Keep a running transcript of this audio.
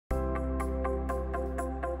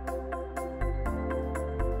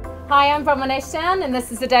Hi, I'm Bronwyn Ashdown and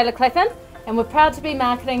this is Adela Clapham, and we're proud to be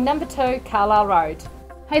marketing number 2 Carlisle Road.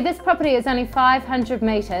 Hey, this property is only 500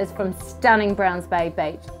 metres from stunning Browns Bay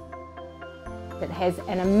Beach. It has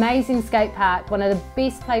an amazing skate park, one of the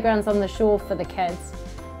best playgrounds on the shore for the kids.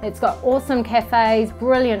 It's got awesome cafes,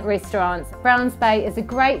 brilliant restaurants. Browns Bay is a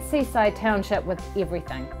great seaside township with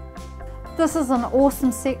everything. This is an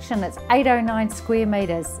awesome section. It's 809 square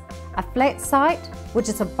metres, a flat site, which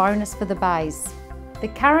is a bonus for the bays. The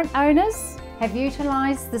current owners have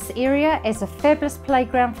utilised this area as a fabulous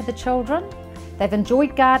playground for the children. They've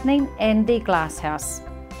enjoyed gardening and their glasshouse.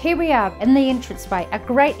 Here we are in the entranceway, a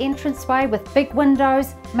great entranceway with big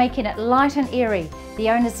windows, making it light and airy. The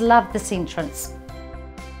owners love this entrance.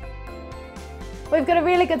 We've got a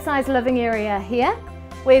really good sized living area here.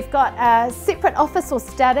 We've got a separate office or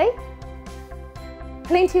study.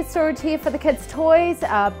 Plenty of storage here for the kids' toys,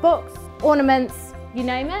 books, ornaments, you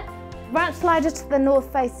name it. Branch slider to the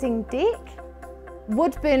north facing deck.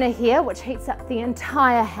 Wood burner here which heats up the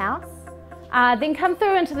entire house. Then come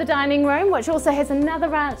through into the dining room, which also has another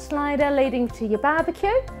ranch slider leading to your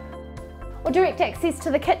barbecue, or direct access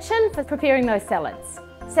to the kitchen for preparing those salads.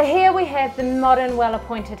 So here we have the modern,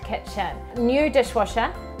 well-appointed kitchen. New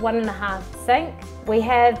dishwasher, 1.5 sink. We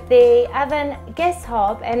have the oven gas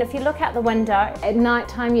hob, and if you look out the window, at night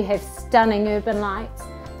time you have stunning urban lights.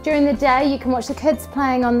 During the day you can watch the kids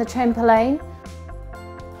playing on the trampoline.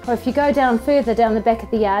 Or if you go down further down the back of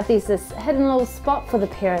the yard, there's this hidden little spot for the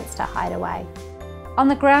parents to hide away. On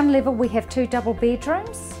the ground level we have 2 double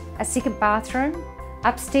bedrooms, a second bathroom.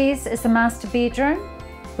 Upstairs is the master bedroom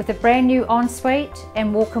with a brand new ensuite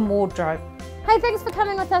and walk-in wardrobe. Hey, thanks for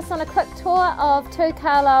coming with us on a quick tour of 2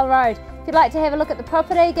 Carlisle Road. If you'd like to have a look at the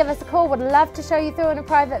property, give us a call. We'd love to show you through in a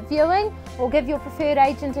private viewing, or give your preferred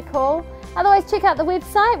agent a call. Otherwise, check out the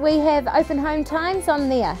website. We have open home times on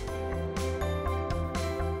there.